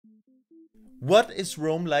What is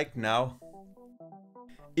Rome like now?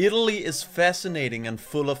 Italy is fascinating and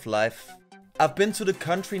full of life. I've been to the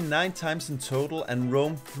country 9 times in total and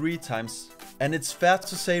Rome 3 times. And it's fair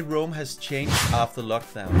to say Rome has changed after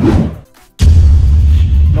lockdown.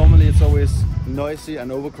 Normally it's always noisy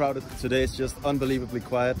and overcrowded. Today it's just unbelievably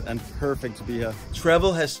quiet and perfect to be here.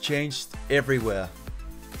 Travel has changed everywhere.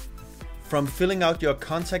 From filling out your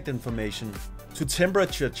contact information, to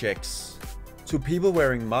temperature checks, to people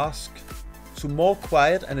wearing masks, to more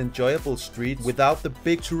quiet and enjoyable streets without the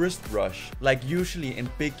big tourist rush, like usually in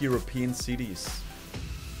big European cities.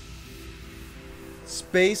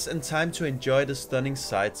 Space and time to enjoy the stunning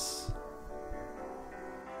sights.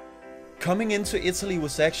 Coming into Italy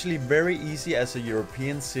was actually very easy as a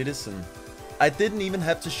European citizen. I didn't even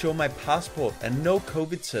have to show my passport and no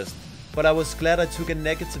COVID test, but I was glad I took a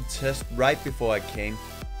negative test right before I came.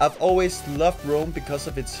 I've always loved Rome because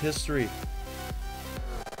of its history,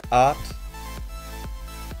 art,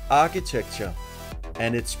 architecture,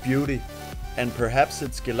 and its beauty, and perhaps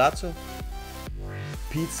its gelato,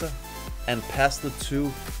 pizza, and pasta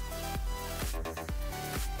too.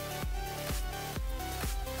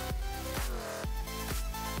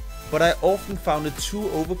 But I often found it too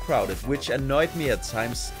overcrowded, which annoyed me at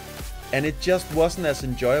times, and it just wasn't as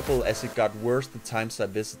enjoyable as it got worse the times I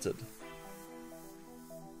visited.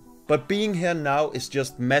 But being here now is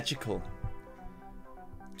just magical.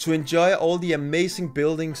 To enjoy all the amazing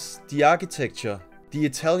buildings, the architecture, the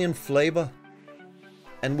Italian flavor,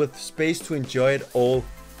 and with space to enjoy it all.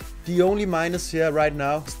 The only minus here right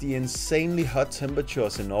now is the insanely hot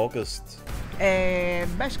temperatures in August.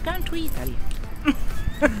 Best country, Italy.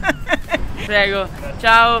 Prego,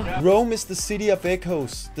 ciao. Rome is the city of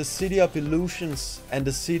echoes, the city of illusions, and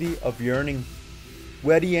the city of yearning,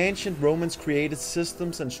 where the ancient Romans created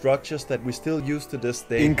systems and structures that we still use to this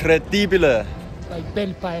day. Incredibile! Like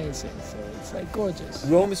Bel Paese, so it's like gorgeous.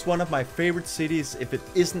 Rome is one of my favorite cities if it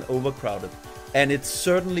isn't overcrowded, and it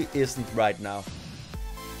certainly isn't right now.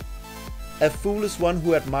 A fool is one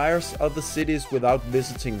who admires other cities without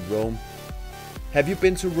visiting Rome. Have you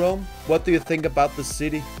been to Rome? What do you think about the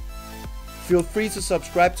city? Feel free to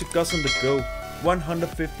subscribe to Gus on the Go,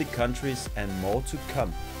 150 countries and more to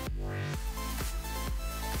come.